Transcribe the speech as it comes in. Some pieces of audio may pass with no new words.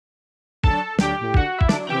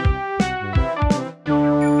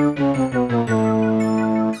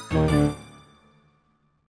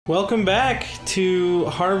Welcome back to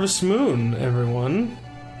Harvest Moon, everyone.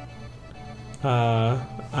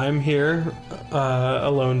 I'm here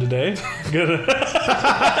alone today. I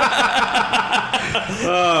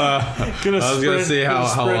was gonna see how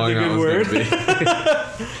long I was gonna be.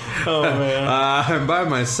 Oh man! I'm by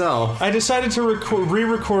myself. I decided to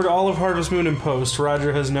re-record all of Harvest Moon in post.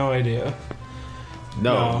 Roger has no idea.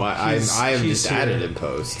 I am just added in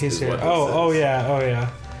post. He's here. Oh yeah.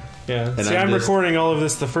 And see, I'm recording all of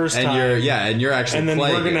this the first time. And you're actually. And then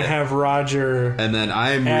playing we're gonna have Roger. And then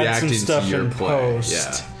I'm add reacting some stuff to your in play. post.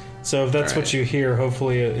 Yeah. So if that's what you hear,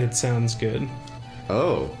 hopefully it sounds good.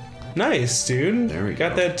 Oh. Nice, dude. There we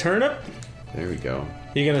Got go. that turnip? There we go.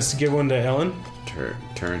 You gonna give one to Ellen?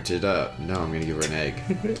 Turned it up. No, I'm gonna give her an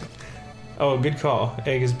egg. Oh, good call.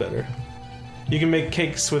 Egg is better. You can make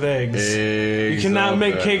cakes with eggs. You cannot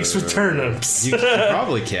make cakes with turnips. You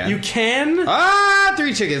probably can. You can?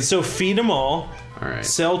 3 chickens. So feed them all. Alright.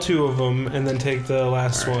 Sell 2 of them, and then take the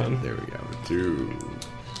last one. There we go. 2.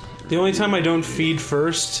 The only time I don't feed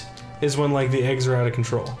first is when, like, the eggs are out of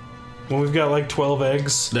control. When we've got, like, 12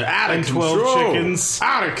 eggs. They're out of and control. 12 chickens.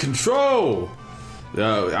 Out of control.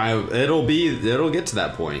 It'll get to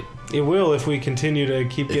that point. It will if we continue to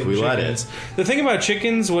keep getting chickens. Let it. The thing about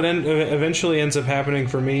chickens, what eventually ends up happening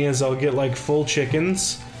for me is I'll get, like, full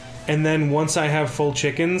chickens, and then once I have full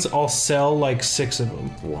chickens, I'll sell, like, 6 of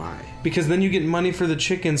them. Why? Because then you get money for the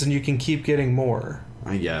chickens and you can keep getting more.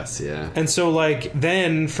 I guess, yeah. And so, like,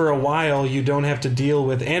 then for a while you don't have to deal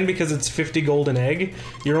with, and because it's 50 gold an egg,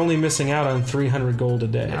 you're only missing out on 300 gold a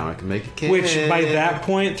day. Now I can make a cake. Which, by that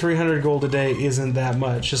point, 300 gold a day isn't that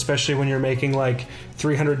much, especially when you're making, like,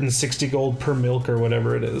 360 gold per milk or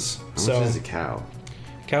whatever it is. How much is a cow?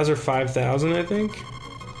 Cows are 5,000, I think.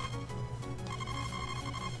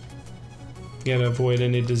 You gotta avoid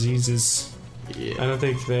any diseases. Yeah. I don't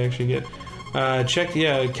think they actually get...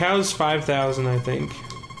 cows 5,000, I think.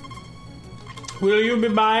 Will you be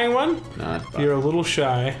buying one? You're a little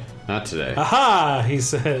shy. Not today. Aha, he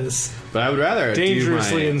says. But I would rather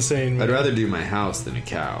dangerously insane. Man. I'd rather do my house than a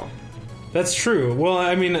cow. That's true. Well,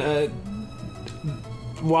 I mean,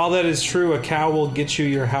 while that is true, a cow will get you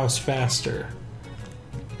your house faster.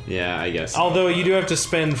 Yeah, I guess. Although you do have to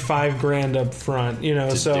spend $5,000 up front, you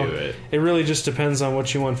know. So do it really just depends on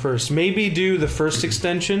what you want first. Maybe do the first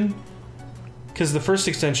extension. Because the first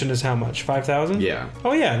extension is how much? 5,000? Yeah.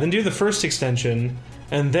 Oh yeah, then do the first extension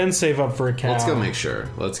and then save up for a cow. Let's go make sure.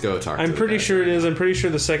 Let's go talk to I'm pretty sure it is. I'm pretty sure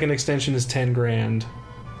the second extension is 10 grand.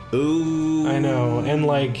 Ooh. I know. And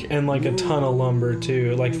like a ton of lumber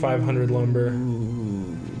too, like 500 lumber.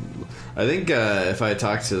 Ooh. I think if I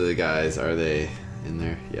talk to the guys, are they in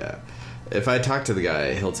there? Yeah. If I talk to the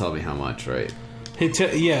guy, he'll tell me how much, right?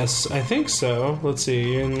 Yes, I think so. Let's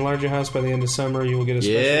see. You enlarge your house by the end of summer, you will get a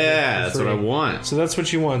special Yeah, that's what I want. So that's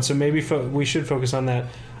what you want. So maybe we should focus on that.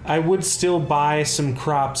 I would still buy some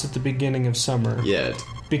crops at the beginning of summer. Yeah.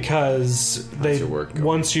 Because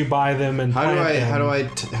once you buy them and how do I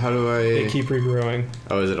they keep regrowing.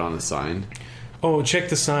 Oh, is it on the sign? Oh, check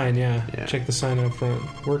the sign, yeah. Check the sign up front.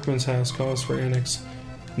 Workman's house calls for annex.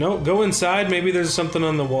 No, go inside. Maybe there's something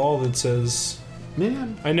on the wall that says...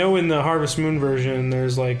 Man. I know in the Harvest Moon version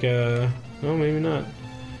there's like a... No, maybe not.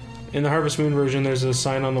 In the Harvest Moon version there's a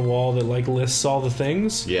sign on the wall that like lists all the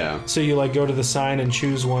things. Yeah. So you like go to the sign and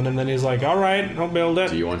choose one and then he's like, alright, I'll build it.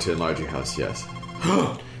 Do you want to enlarge your house? Yes.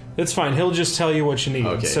 That's fine. He'll just tell you what you need.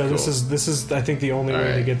 Okay, so cool. this is I think the only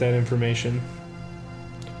way to get that information.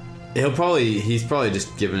 He's probably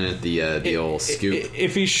just giving it the old scoop.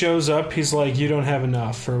 If he shows up, he's like, you don't have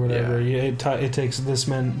enough or whatever. Yeah. It takes this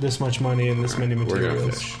much money and this many materials. We're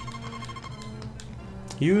gonna fish.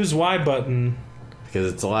 Use Y button.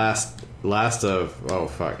 Because it's the last of... Oh,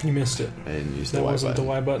 fuck. You missed it. I didn't use the Y button. That wasn't the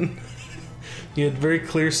Y button. You had very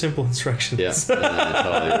clear, simple instructions. Yeah, and I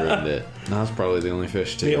totally ruined it. That was probably the only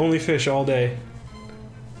fish, too. The only fish all day.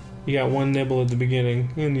 You got one nibble at the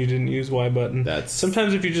beginning, and you didn't use Y button.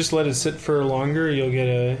 Sometimes if you just let it sit for longer, you'll get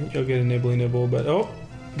a nibbly nibble. But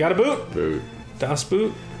got a boot. Boot. Das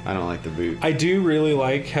Boot. I don't like the boot. I do really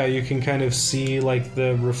like how you can kind of see like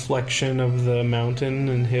the reflection of the mountain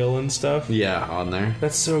and hill and stuff. Yeah, on there.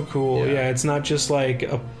 That's so cool. Yeah, it's not just like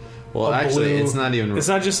a. Well, actually, it's not even. It's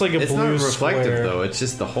not just like a blue square. It's not reflective though. It's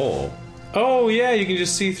just the hole. Oh yeah, you can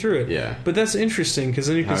just see through it. Yeah. But that's interesting because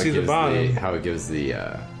then you can see the bottom. How it gives the.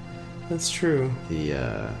 That's true.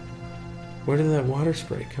 Where did that water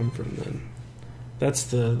spray come from then? That's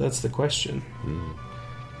the question.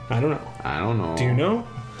 I don't know. Do you know?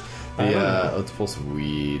 Yeah, let's pull some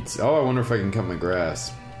weeds. Oh, I wonder if I can cut my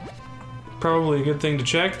grass. Probably a good thing to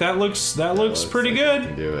check. That looks pretty good. I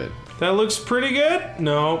can do it. That looks pretty good.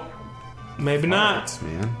 No. Maybe not.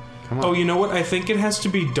 Man. Come on. Oh, you know what? I think it has to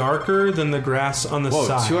be darker than the grass on the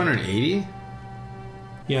side. 280?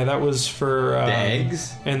 Yeah, that was for... the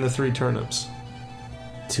eggs? And the 3 turnips.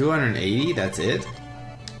 280? That's it?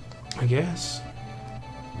 I guess.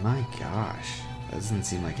 My gosh. That doesn't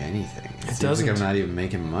seem like anything. It seems doesn't. like I'm not even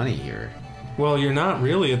making money here. Well, you're not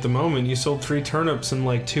really at the moment. You sold 3 turnips and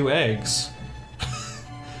like 2 eggs.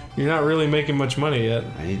 You're not really making much money yet.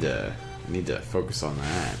 I need to focus on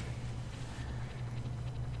that.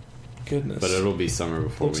 Goodness. But it'll be summer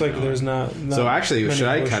before Looks we like know there's it. not So actually, many should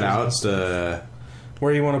I cut bushels out and stuff. the...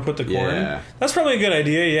 Where you want to put the corn? Yeah. That's probably a good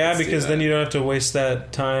idea, yeah, Let's do because that. then you don't have to waste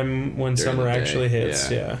that time when During summer the day, actually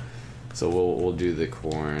hits. Yeah. So we'll do the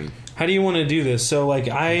corn. How do you want to do this? So, like,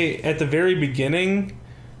 at the very beginning,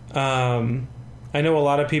 I know a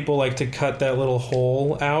lot of people like to cut that little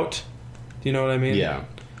hole out. Do you know what I mean? Yeah.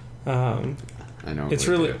 I know. It's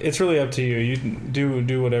really up to you. You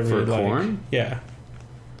do whatever For you'd like. corn? Yeah.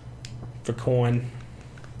 For corn.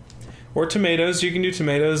 Or tomatoes. You can do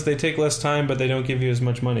tomatoes. They take less time, but they don't give you as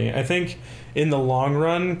much money. I think in the long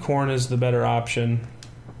run, corn is the better option.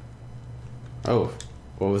 Oh,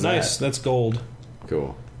 what was that? Nice. That's gold.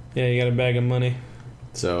 Cool. Yeah, you got a bag of money.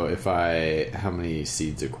 So how many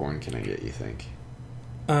seeds of corn can I get, you think?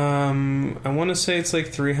 I want to say it's like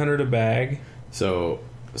 300 a bag. So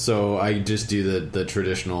I just do the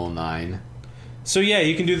traditional 9. So yeah,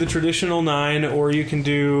 you can do the traditional 9, or you can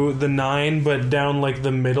do the 9, but down like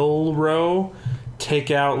the middle row, take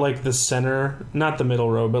out like the center, not the middle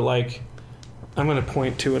row, but like, I'm gonna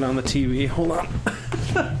point to it on the TV. Hold on.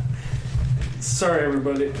 Sorry,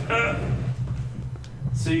 everybody.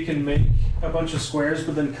 So you can make a bunch of squares,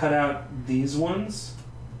 but then cut out these ones,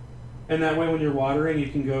 and that way when you're watering, you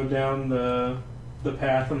can go down the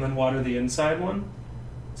path and then water the inside one.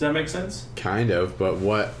 Does that make sense? Kind of, but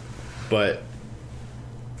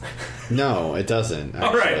no, it doesn't. Actually.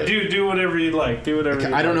 All right, do whatever you'd like. Do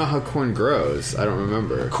whatever. I don't know how corn grows. I don't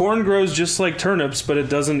remember. Corn grows just like turnips, but it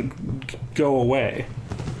doesn't go away.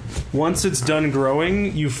 Once it's done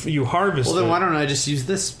growing, you harvest it. Well, then why don't I just use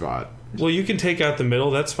this spot? Well, you can take out the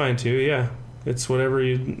middle. That's fine too. Yeah, it's whatever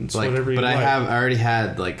you. It's Like, whatever you. but like. I already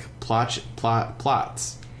had like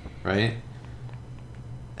plots, right?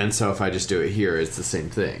 And so if I just do it here, it's the same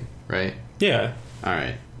thing, right? Yeah. All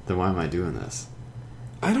right. Then why am I doing this?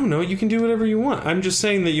 I don't know. You can do whatever you want. I'm just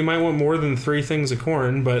saying that you might want more than 3 things of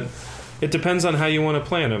corn, but it depends on how you want to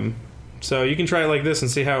plant them. So you can try it like this and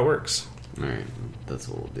see how it works. All right. That's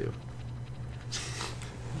what we'll do.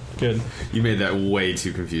 Good. You made that way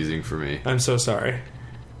too confusing for me. I'm so sorry.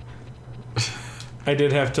 I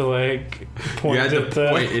did have to like point You had at to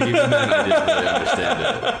point, and even then I didn't really understand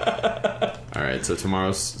it. All right, so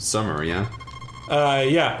tomorrow's summer, yeah?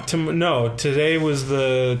 Yeah. Today was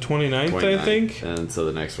the 29th, I think. And so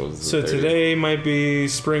the next one's the So 30th. today might be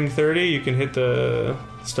spring 30. You can hit the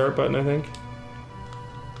start button, I think.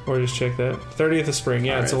 Or just check that. 30th of spring,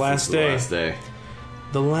 yeah, All it's right, the last so it's day. The last day.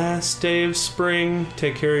 The last day of spring.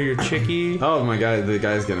 Take care of your chickie. Oh, my God, the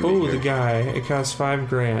guy's gonna be Oh, here. the guy. It costs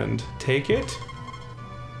 $5,000. Take it?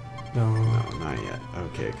 No. No, not yet.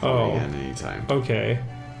 Okay, call me again anytime. Okay.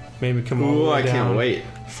 Maybe come all the Ooh, way I down can't wait.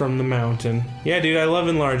 from the mountain. Yeah, dude, I love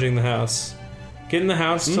enlarging the house. Getting the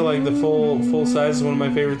house to like the full size is one of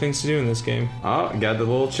my favorite things to do in this game. Oh, got the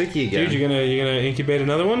little chickie again. Dude, you're gonna incubate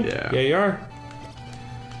another one? Yeah. Yeah, you are.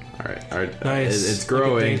 All right. Nice. It's Like a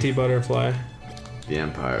growing. dainty butterfly. The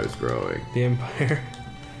empire is growing. The empire.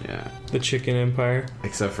 Yeah. The chicken empire.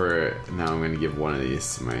 Except for now, I'm going to give one of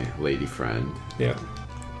these to my lady friend. Yeah.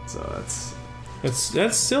 So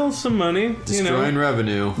That's still some money. destroying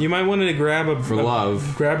revenue. You might want to grab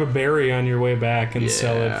a berry on your way back and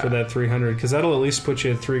sell it for that 300, because that'll at least put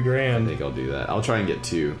you at I $3,000. think I'll do that. I'll try and get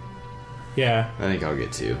 2. Yeah. I think I'll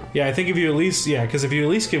get 2. Yeah, I think if you at least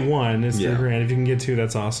get one, it's $3,000. If you can get 2,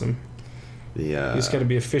 that's awesome. You just got to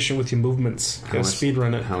be efficient with your movements. Got to speed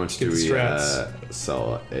run it. How much Get do the we strats.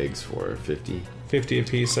 sell eggs for? 50? 50 a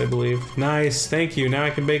piece, I believe. Nice, thank you. Now I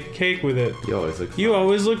can bake a cake with it. You always look fine. You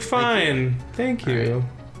always look fine. Thank you. All right.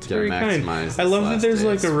 It's Gotta very kind. maximize I love this that there's last day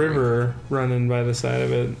like of a spring. river running by the side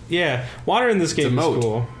of it. Yeah, water in this game is moat.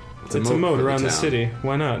 cool. It's a moat for around the town. city.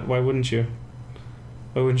 Why not? Why wouldn't you?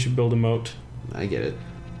 Why wouldn't you build a moat I get it.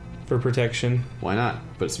 for protection? Why not?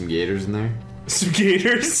 Put some gators in there? Some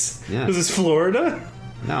gators? Yeah. Is this Florida?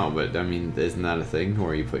 No, but I mean, isn't that a thing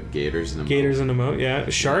where you put gators in a Gators moat? in a moat, yeah.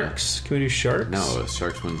 Sharks? Can we do sharks? No,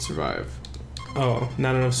 sharks wouldn't survive. Oh,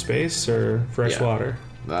 not enough space or fresh Yeah. water?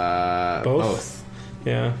 Both.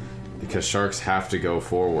 Yeah. Because sharks have to go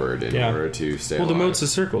forward in order to stay alive. Well, the moat's a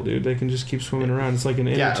circle, dude. They can just keep swimming around. It's like an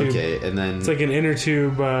inner tube. Yeah, okay, and then... It's like an inner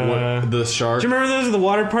tube... the shark... Do you remember those at the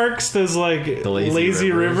water parks? Those, like, the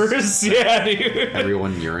lazy rivers? Yeah, dude.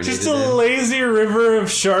 Everyone urinated just a lazy river of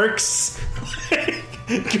sharks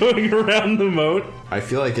going around the moat. I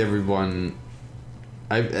feel like everyone...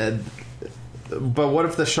 But what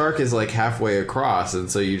if the shark is like halfway across, and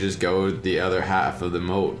so you just go the other half of the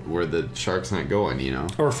moat where the shark's not going, you know?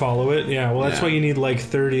 Or follow it, yeah. Well, that's why you need like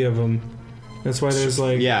 30 of them. That's why there's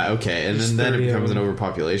like... Yeah, okay, and then it becomes an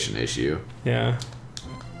overpopulation issue. Yeah.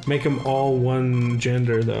 Make them all one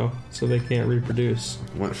gender, though, so they can't reproduce.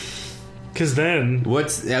 What? Because then...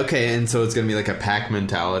 Okay, and so it's going to be like a pack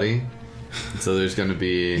mentality? So there's going to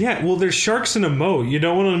be... Yeah, well, there's sharks in a moat. You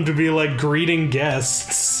don't want them to be like greeting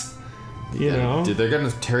guests. You know? Dude, they're going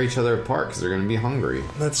to tear each other apart because they're going to be hungry.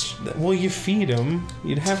 Well, you feed them.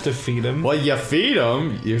 You'd have to feed them. Well, you feed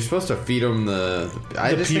them. You're supposed to feed them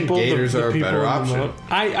I just think gators are a better option.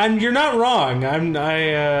 You're not wrong. I'm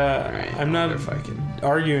right, I'm not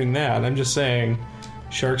arguing that. I'm just saying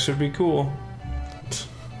sharks would be cool.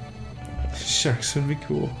 Sharks would be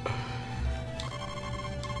cool.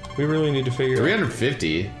 We really need to figure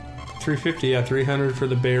 350? 350, yeah. 300 for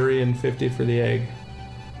the berry and 50 for the egg.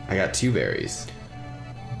 I got 2 berries.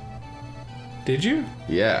 Did you?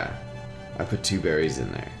 Yeah. I put 2 berries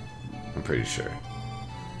in there. I'm pretty sure.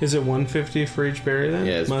 Is it 150 for each berry then?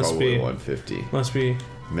 Yeah, it's probably 150. Must be.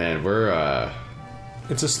 Man, we're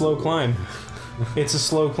It's a slow climb. It's a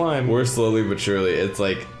slow climb. We're slowly but surely. It's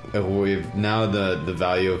like we've now the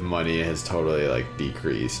value of money has totally like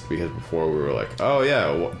decreased, because before we were like, oh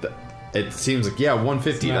yeah, it seems like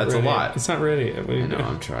 150. That's ready. A lot. It's not ready. I know.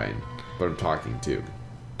 I'm trying, but I'm talking too.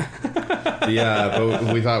 Yeah,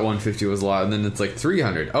 but we thought 150 was a lot, and then it's like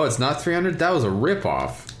 300. Oh, it's not 300? That was a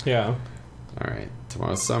ripoff. Yeah. Alright,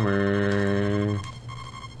 tomorrow's summer.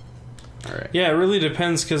 Alright. Yeah, it really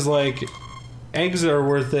depends, because like eggs are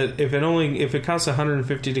worth it. If it costs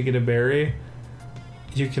 150 to get a berry,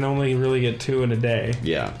 you can only really get 2 in a day.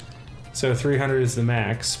 Yeah. So 300 is the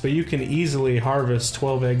max, but you can easily harvest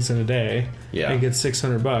 12 eggs in a day and get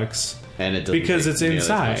 $600. And it doesn't because it's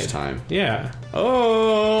inside. Much time. Yeah.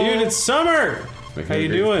 Oh, dude, it's summer. How you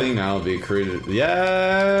doing? Thing now will be created.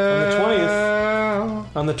 Yeah.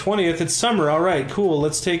 On the 20th, it's summer. All right, cool.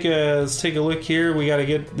 Let's take a look here. We got to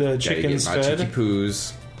get the chickens fed. Chicky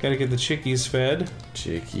poos. Got to get the chickies fed.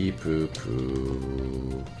 Chicky poo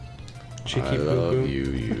poo. Chicky poo poo. I love you.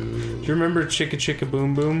 Do you remember Chicka Chicka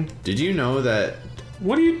Boom Boom? Did you know that?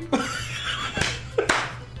 What do you?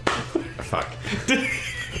 Fuck.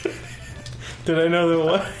 Did I know that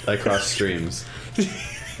what? I crossed streams.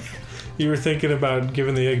 You were thinking about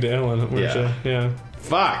giving the egg to Ellen, weren't you? Yeah.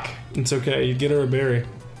 Fuck. It's okay. You get her a berry.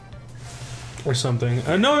 Or something.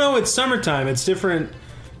 No, it's summertime. It's different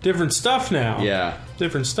stuff now. Yeah.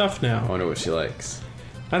 Different stuff now. I wonder what she likes.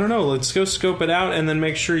 I don't know. Let's go scope it out and then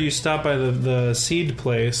make sure you stop by the seed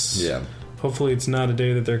place. Yeah. Hopefully it's not a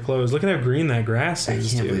day that they're closed. Look at how green that grass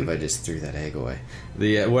is, I can't believe I just threw that egg away.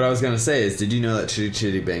 What I was going to say is, did you know that Chitty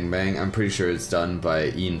Chitty Bang Bang, I'm pretty sure it's done by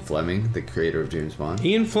Ian Fleming, the creator of James Bond.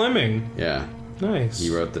 Ian Fleming? Yeah. Nice. He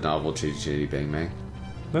wrote the novel Chitty Chitty Bang Bang.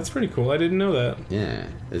 That's pretty cool. I didn't know that. Yeah.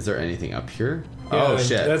 Is there anything up here? Yeah, oh,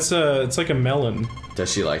 shit. It's like a melon.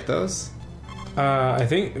 Does she like those? I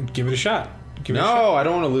think, give it a shot. No, I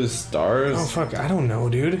don't want to lose stars. Oh, fuck. I don't know,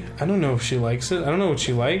 dude. I don't know if she likes it. I don't know what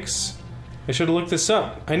she likes. I should have looked this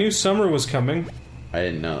up. I knew summer was coming. I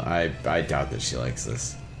didn't know. I doubt that she likes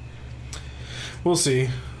this. We'll see.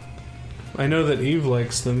 I know that Eve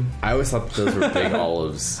likes them. I always thought those were big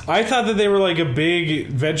olives. I thought that they were like a big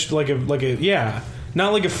vegetable, like a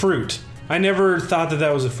not like a fruit. I never thought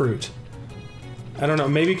that was a fruit. I don't know.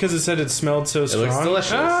 Maybe because it said it smelled so strong. It looks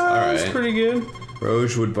delicious. All right. It's pretty good.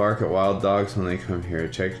 Roge would bark at wild dogs when they come here.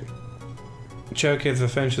 Check at the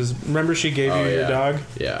fences. Remember she gave you your dog?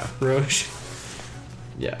 Yeah. Roge?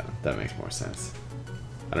 Yeah, that makes more sense.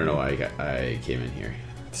 I don't know why I came in here.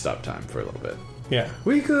 Stop time for a little bit. Yeah.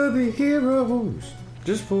 We could be heroes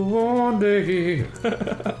just for one day.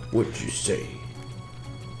 What'd you say?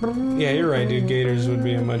 Yeah, you're right, dude. Gators would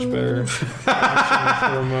be a much better option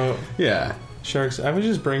for remote. Yeah. Sharks. I was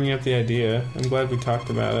just bringing up the idea. I'm glad we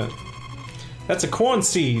talked about it. That's a corn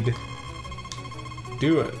seed.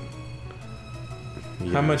 Do it.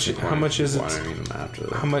 Yeah, How much is it?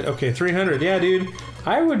 How much? Okay, 300. Yeah, dude.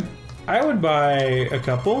 I would buy a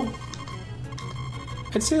couple.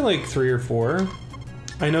 I'd say like 3 or 4.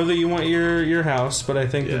 I know that you want your house, but I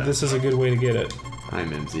think that this is a good way to get it. Hi,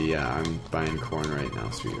 Mimsy. Yeah, I'm buying corn right now,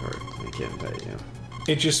 sweetheart. I can't bet you.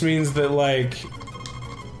 It just means that, like,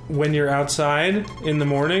 when you're outside in the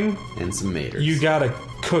morning, and some maters. you gotta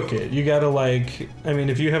cook it. You gotta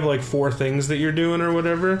if you have like 4 things that you're doing or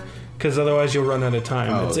whatever, because otherwise you'll run out of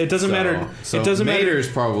time. It doesn't matter. So it doesn't maters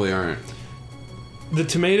matter. probably aren't. The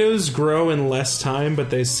tomatoes grow in less time, but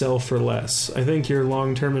they sell for less. I think your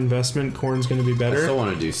long-term investment, corn's going to be I better. still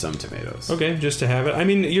want to do some tomatoes. Okay, just to have it. I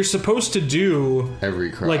mean, you're supposed to do Every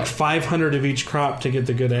crop. like 500 of each crop to get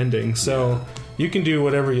the good ending. So you can do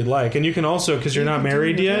whatever you'd like. And you can also, because you're not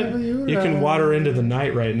married yet, you can water into the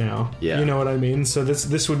night right now. Yeah. You know what I mean? So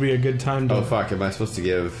this would be a good time to... Oh, fuck. Am I supposed to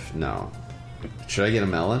give... No. Should I get a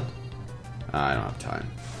melon? I don't have time.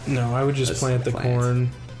 No, I would just plant the corn.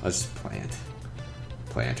 Let's just plant.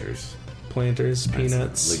 Planters. Planters,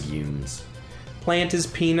 peanuts. Legumes. Plant is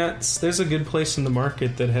peanuts. There's a good place in the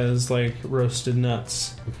market that has like roasted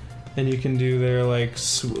nuts. And you can do their like,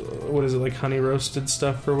 what is it, like honey roasted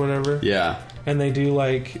stuff or whatever? Yeah. And they do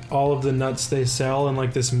like all of the nuts they sell in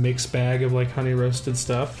like this mixed bag of like honey roasted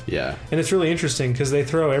stuff. Yeah. And it's really interesting because they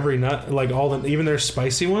throw every nut, like even their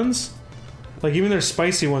spicy ones. Like even their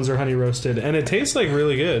spicy ones are honey roasted. And it tastes like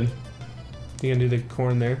really good. You gonna do the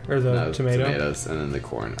corn there? Or the tomato? Tomatoes and then the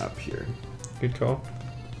corn up here. Good call.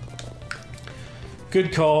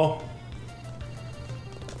 Good call.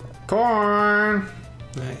 Corn!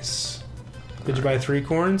 Nice. Did you buy 3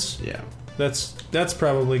 corns? Yeah. That's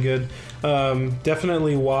probably good.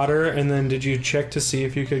 Definitely water, and then did you check to see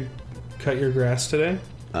if you could cut your grass today?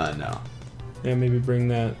 No. Yeah, maybe bring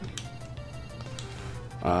that.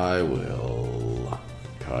 I will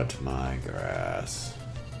cut my grass.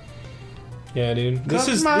 Yeah, dude. Cut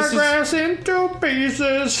my grass into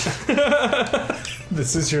pieces.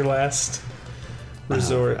 This is your last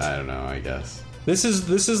resort. I don't know, I guess. This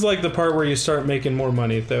is like the part where you start making more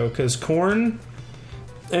money, though, because corn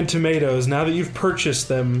and tomatoes, now that you've purchased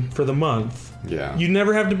them for the month, Yeah. you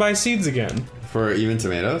never have to buy seeds again. For even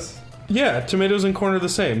tomatoes? Yeah, tomatoes and corn are the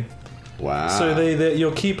same. Wow. So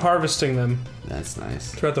you'll keep harvesting them That's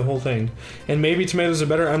nice. throughout the whole thing. And maybe tomatoes are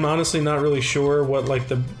better. I'm honestly not really sure what like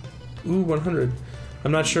the... Ooh, 100.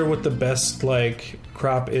 I'm not sure what the best like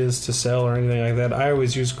crop is to sell or anything like that. I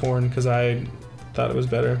always use corn because I thought it was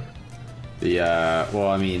better. Well,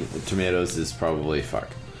 I mean, tomatoes is probably fuck.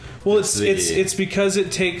 Well, it's because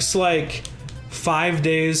it takes like 5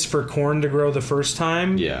 days for corn to grow the first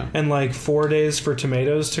time, Yeah. and like 4 days for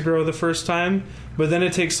tomatoes to grow the first time. But then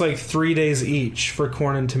it takes like 3 days each for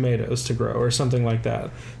corn and tomatoes to grow, or something like that.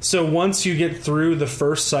 So once you get through the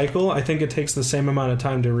first cycle, I think it takes the same amount of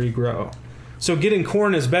time to regrow. So getting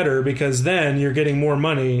corn is better because then you're getting more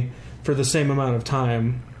money for the same amount of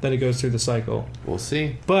time that it goes through the cycle. We'll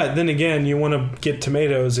see. But then again, you want to get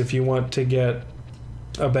tomatoes if you want to get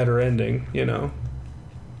a better ending, you know.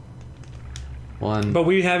 But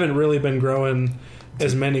we haven't really been growing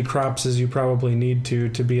as many crops as you probably need to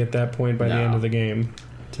be at that point by the end of the game.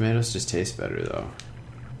 Tomatoes just taste better, though.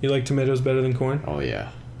 You like tomatoes better than corn? Oh yeah.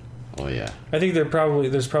 I think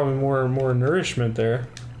there's probably more nourishment there.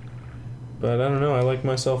 But I don't know. I like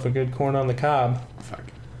myself a good corn on the cob. Fuck.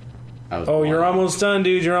 Oh, you're almost done,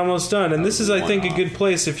 dude. You're almost done. And this is, I think, a good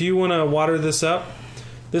place. If you want to water this up,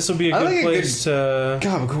 this will be a good place to...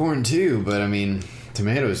 cob corn, too, but I mean,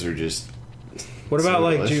 tomatoes are just... What about,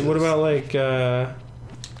 like... Do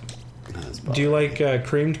you like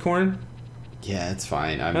creamed corn? Yeah, it's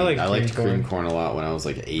fine. I creamed liked cream corn a lot when I was,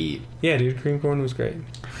 like, 8. Yeah, dude. Cream corn was great.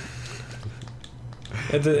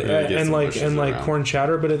 And corn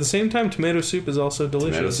chowder, but at the same time, tomato soup is also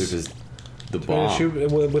delicious. Tomato soup is the bomb. Tomato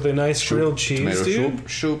soup with a nice grilled cheese, dude.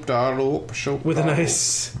 Soup, with a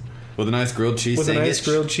nice grilled cheese. With sandwich. a nice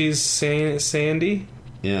grilled cheese sandy.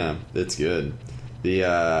 Yeah, it's good.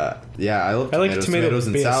 I love tomatoes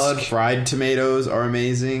and bisque. salad. Fried tomatoes are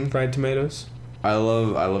amazing. Fried tomatoes. I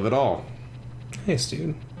love it all. Nice,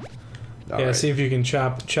 dude. Right. See if you can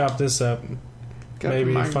chop this up.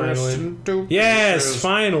 Maybe finally. Yes,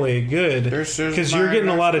 finally, good. Because you're getting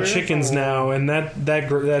a lot of chickens now, and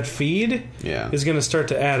that feed is going to start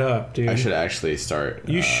to add up, dude. I should actually start.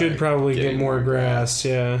 You should probably get more grass.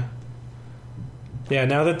 Yeah. Yeah.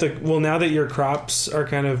 Now that your crops are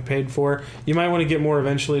kind of paid for, you might want to get more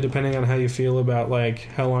eventually, depending on how you feel about like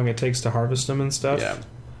how long it takes to harvest them and stuff. Yeah.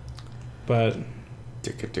 But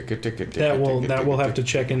that will have to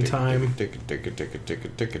check in time.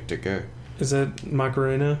 Is that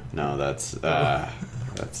Macarena? No, that's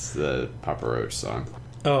the Papa Roach song.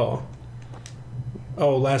 Oh,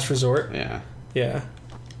 Last Resort. Yeah.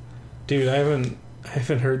 Dude, I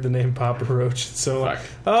haven't heard the name Papa Roach in so long. Fuck.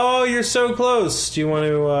 Oh, you're so close. Do you want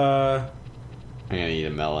to? I'm gonna eat a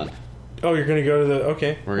melon. Oh, you're gonna go to the.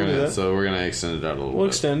 Okay, We're gonna extend it out a little bit. We'll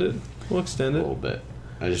extend it. A little bit.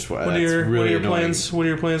 What are your plans? What are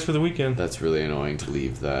your plans for the weekend? That's really annoying to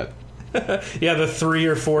leave that. Yeah, the 3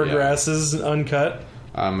 or 4 grasses uncut.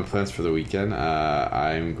 My plans for the weekend.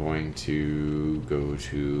 I'm going to go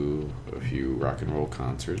to a few rock and roll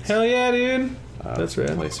concerts. Hell yeah, dude! That's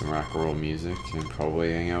rad. Play some rock and roll music and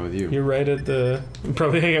probably hang out with you. You're right at the.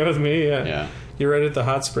 Probably hang out with me. Yeah. Yeah. You're right at the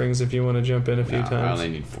hot springs if you want to jump in a few times. I only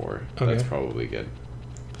need 4. Okay. That's probably good.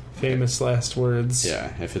 Famous last words.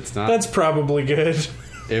 Yeah. If it's not, that's probably good.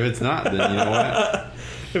 If it's not, then you know what?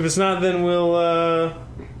 If it's not, then we'll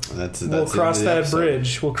cross that episode.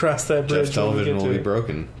 Bridge. We'll cross that bridge. Jeff's television will be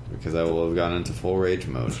broken because I will have gone into full rage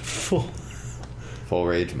mode. Full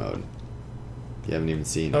rage mode. You haven't even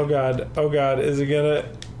seen it. Oh god, is it gonna...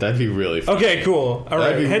 That'd be really funny. Okay, cool.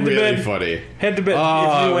 Alright, head to bed. Funny. Head to bed. Oh,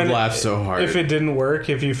 I would laugh so hard. If it didn't work,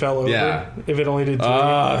 if you fell over. Yeah. If it only did 2.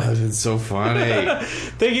 That's so funny.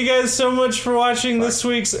 Thank you guys so much for watching this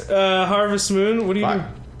week's Harvest Moon. What are you doing?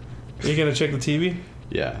 Are you gonna check the TV?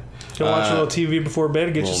 Yeah. Gonna watch a little TV before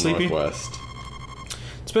bed, get you sleepy? Northwest.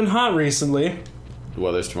 It's been hot recently. The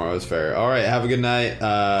weather's tomorrow's fair. Alright, have a good night.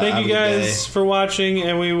 Thank you guys for watching,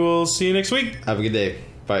 and we will see you next week. Have a good day.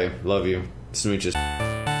 Bye. Love you. Smooches.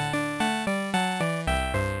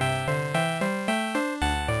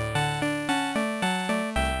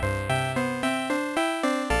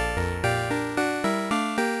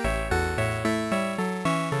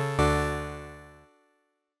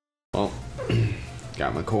 Well,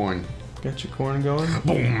 got my corn. Got your corn going?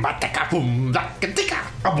 Boom, bataka, boom, daka, tika,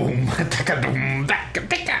 boom, bataka, boom, daka,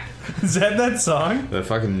 tika. Is that song? The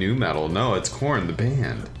fucking new metal. No, it's Korn, the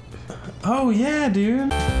band. Oh, yeah,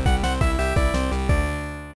 dude.